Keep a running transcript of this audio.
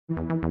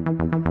Alright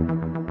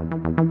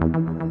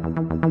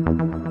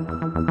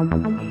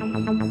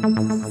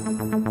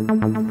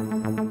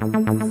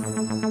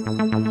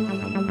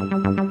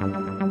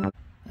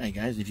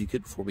guys, if you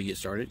could, before we get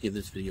started, give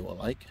this video a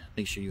like.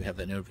 Make sure you have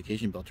that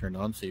notification bell turned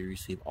on so you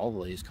receive all the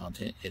latest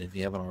content. And if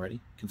you haven't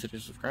already, consider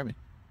subscribing.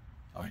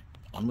 Alright,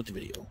 on with the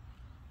video.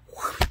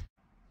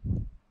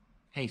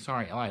 Hey,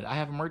 sorry, I lied. I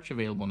have merch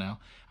available now.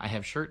 I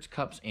have shirts,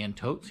 cups, and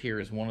totes. Here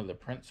is one of the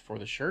prints for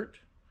the shirt.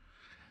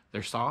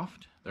 They're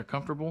soft, they're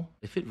comfortable,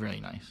 they fit really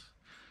nice.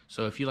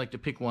 So if you'd like to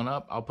pick one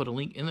up, I'll put a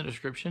link in the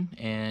description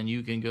and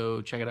you can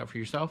go check it out for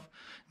yourself.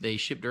 They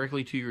ship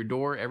directly to your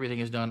door. Everything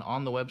is done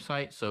on the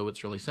website, so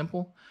it's really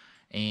simple.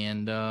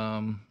 And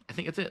I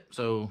think that's it.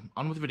 So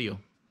on with the video.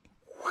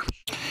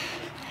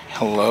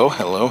 Hello.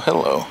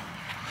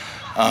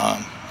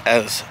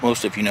 As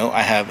most of you know,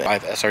 I have a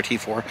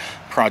SRT-4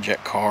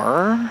 project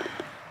car.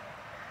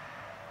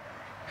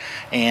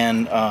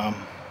 And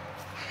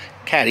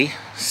Caddy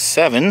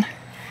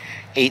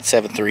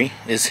 7873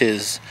 is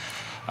his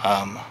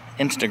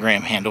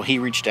Instagram handle. He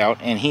reached out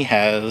and he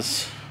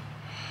has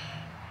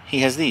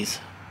these.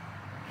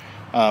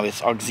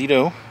 It's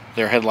Auxito,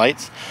 they're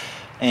headlights,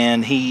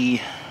 and he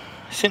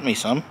sent me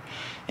some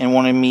and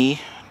wanted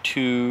me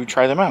to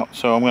try them out.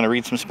 So I'm going to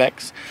read some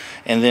specs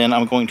and then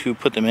I'm going to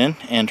put them in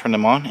and turn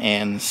them on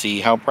and see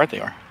how bright they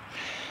are.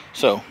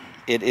 So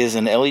it is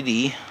an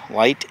LED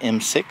light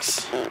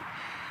M6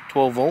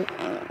 12 volt.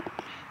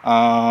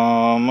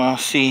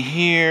 Let's see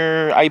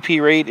here,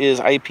 IP rate is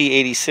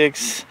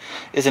IP86,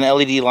 is an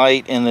LED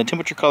light, and the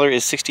temperature color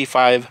is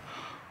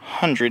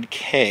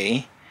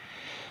 6500K.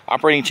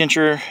 Operating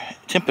temperature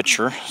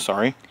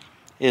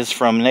is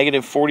from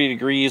 -40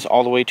 degrees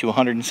all the way to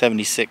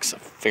 176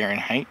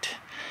 Fahrenheit,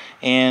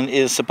 and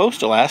is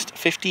supposed to last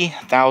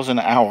 50,000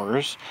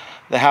 hours.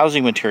 The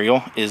housing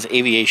material is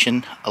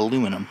aviation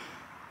aluminum.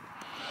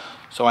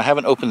 So I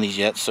haven't opened these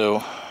yet,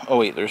 so, oh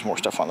wait, there's more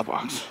stuff on the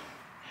box.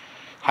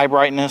 High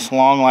brightness,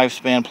 long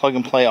lifespan, plug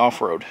and play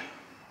off-road.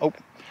 Oh,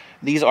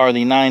 these are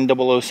the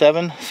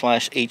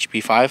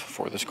 9007/HP5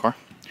 for this car.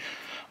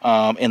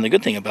 And the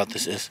good thing about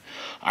this is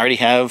I already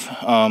have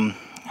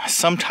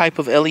some type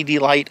of LED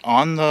light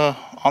on the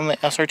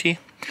SRT.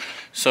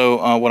 So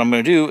what I'm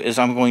going to do is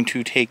I'm going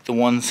to take the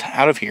ones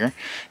out of here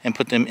and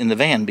put them in the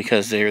van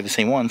because they're the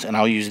same ones, and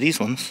I'll use these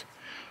ones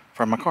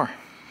for my car.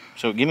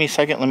 So give me a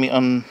second, let me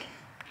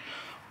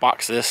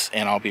unbox this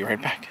and I'll be right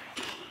back.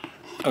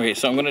 Okay,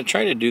 so I'm going to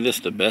try to do this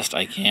the best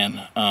I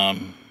can.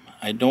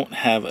 I don't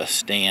have a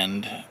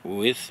stand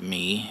with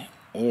me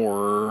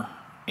or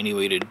any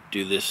way to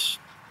do this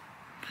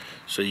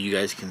so you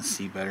guys can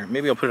see better.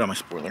 Maybe I'll put it on my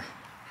spoiler.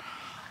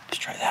 Let's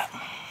try that.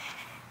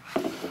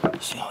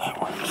 Let's see how that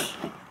works.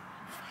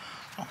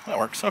 Oh, that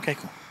works. Okay,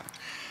 cool.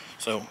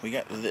 So we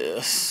got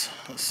this.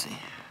 Let's see.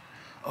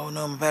 Oh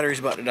no, my battery's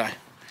about to die.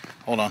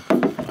 Hold on.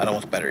 I don't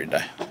want the battery to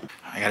die.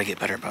 I gotta get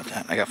better about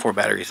that. I got 4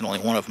 batteries and only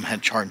one of them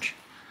had charge.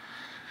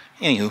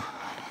 Anywho,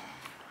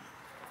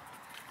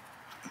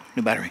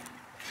 new battery.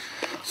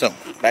 So,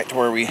 back to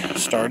where we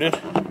started.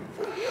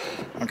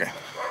 Okay.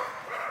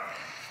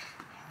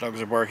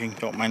 Dogs are barking,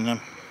 don't mind them.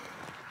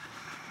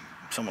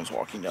 Someone's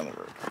walking down the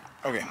road.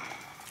 Okay.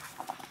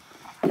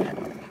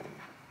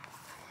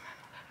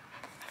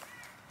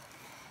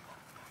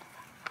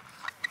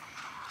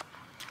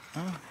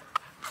 Oh,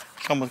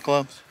 come with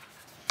gloves.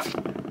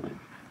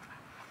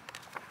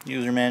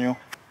 User manual.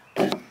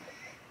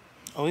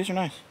 Oh, these are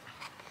nice.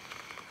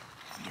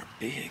 They're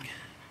big.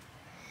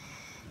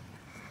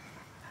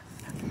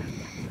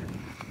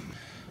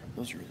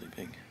 Those are really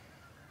big.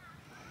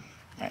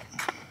 Alright.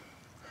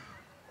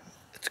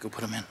 Let's go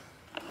put them in.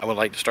 I would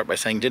like to start by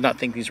saying, did not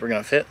think these were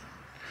going to fit.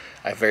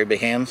 I have very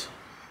big hands.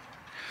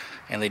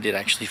 And they did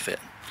actually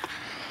fit.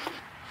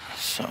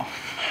 So,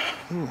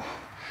 ooh,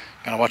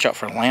 gotta watch out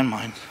for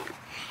landmines.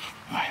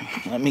 Alright,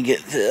 let me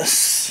get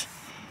this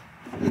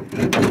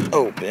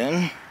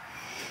open.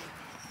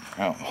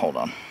 Oh, hold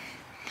on.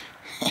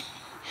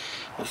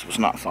 This was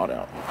not thought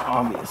out,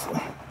 obviously.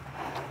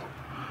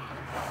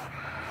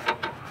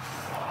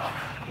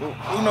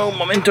 Uno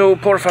momento,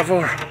 por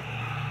favor.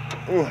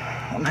 Ooh,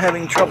 I'm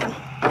having trouble.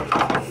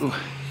 Ooh,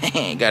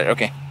 got it,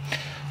 okay.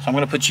 So I'm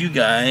going to put you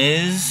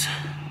guys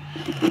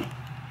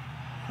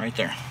right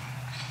there.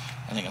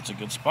 I think that's a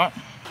good spot.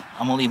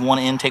 I'm going to leave one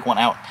in, take one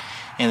out,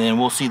 and then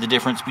we'll see the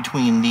difference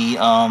between the,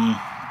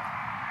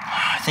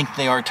 I think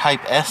they are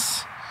type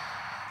S,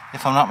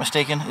 if I'm not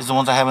mistaken, is the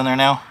ones I have in there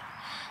now,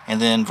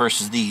 and then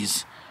versus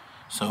these.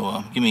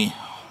 So give me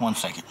 1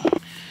 second.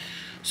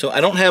 So I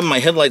don't have my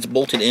headlights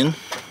bolted in,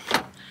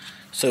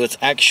 so it's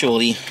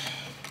actually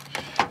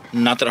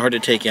not that hard to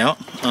take out.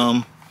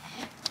 But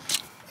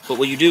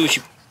what you do is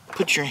you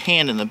put your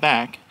hand in the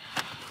back,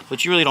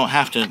 but you really don't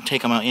have to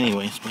take them out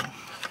anyways. But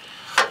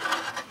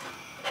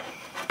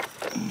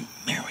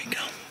there we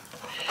go.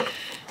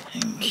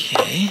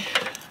 Okay.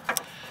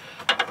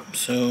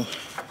 So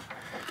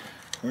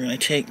we're going to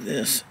take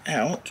this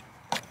out.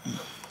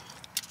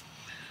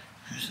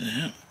 There's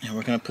that. And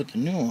we're going to put the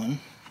new one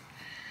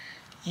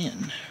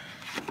in.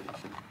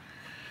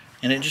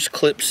 and it just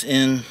clips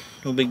in,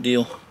 no big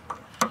deal.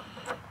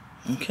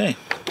 Okay,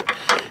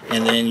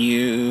 and then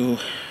you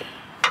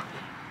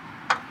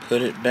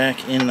put it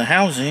back in the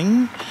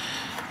housing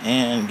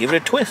and give it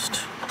a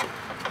twist.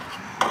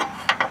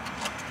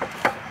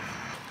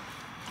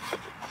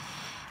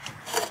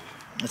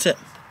 That's it.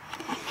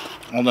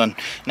 All done.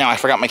 Now I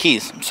forgot my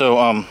keys,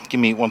 so give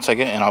me 1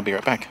 second and I'll be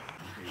right back.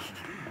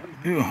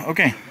 Ooh,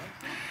 okay,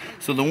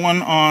 so the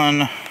one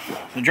on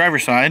the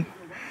driver's side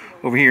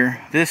over here,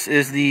 this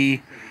is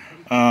the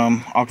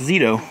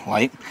Auxito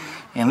light,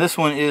 and this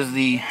one is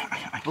the,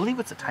 I believe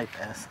it's a Type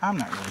S. I'm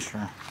not really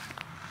sure,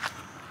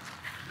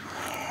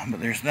 but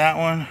there's that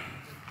one,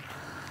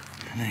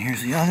 and then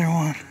here's the other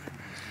one.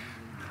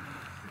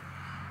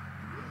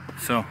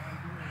 So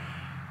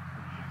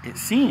it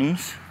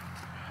seems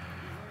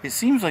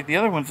like the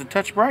other one's a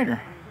touch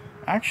brighter,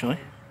 actually.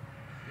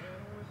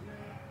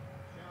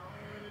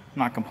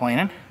 Not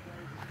complaining,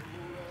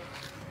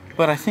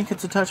 but I think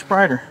it's a touch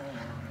brighter.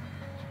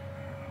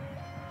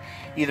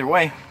 Either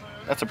way,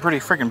 that's a pretty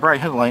freaking bright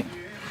headlight.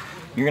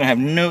 You're gonna have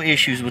no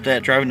issues with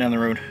that driving down the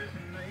road.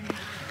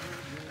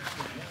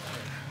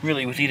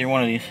 Really, with either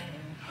one of these,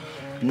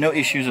 no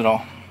issues at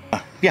all.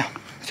 Yeah,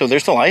 so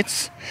there's the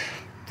lights.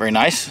 Very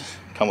nice.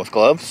 Come with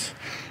gloves.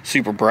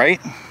 Super bright.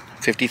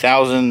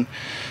 50,000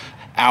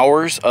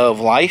 hours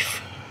of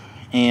life,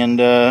 and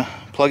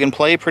plug and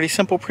play. Pretty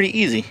simple, pretty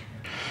easy.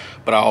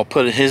 But I'll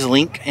put his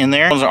link in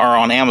there. Those are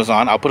on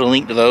Amazon. I'll put a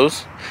link to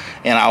those,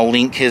 and I'll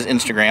link his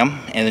Instagram,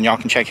 and then y'all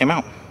can check him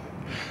out.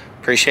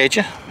 Appreciate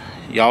you.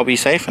 Y'all be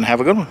safe and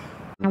have a good one.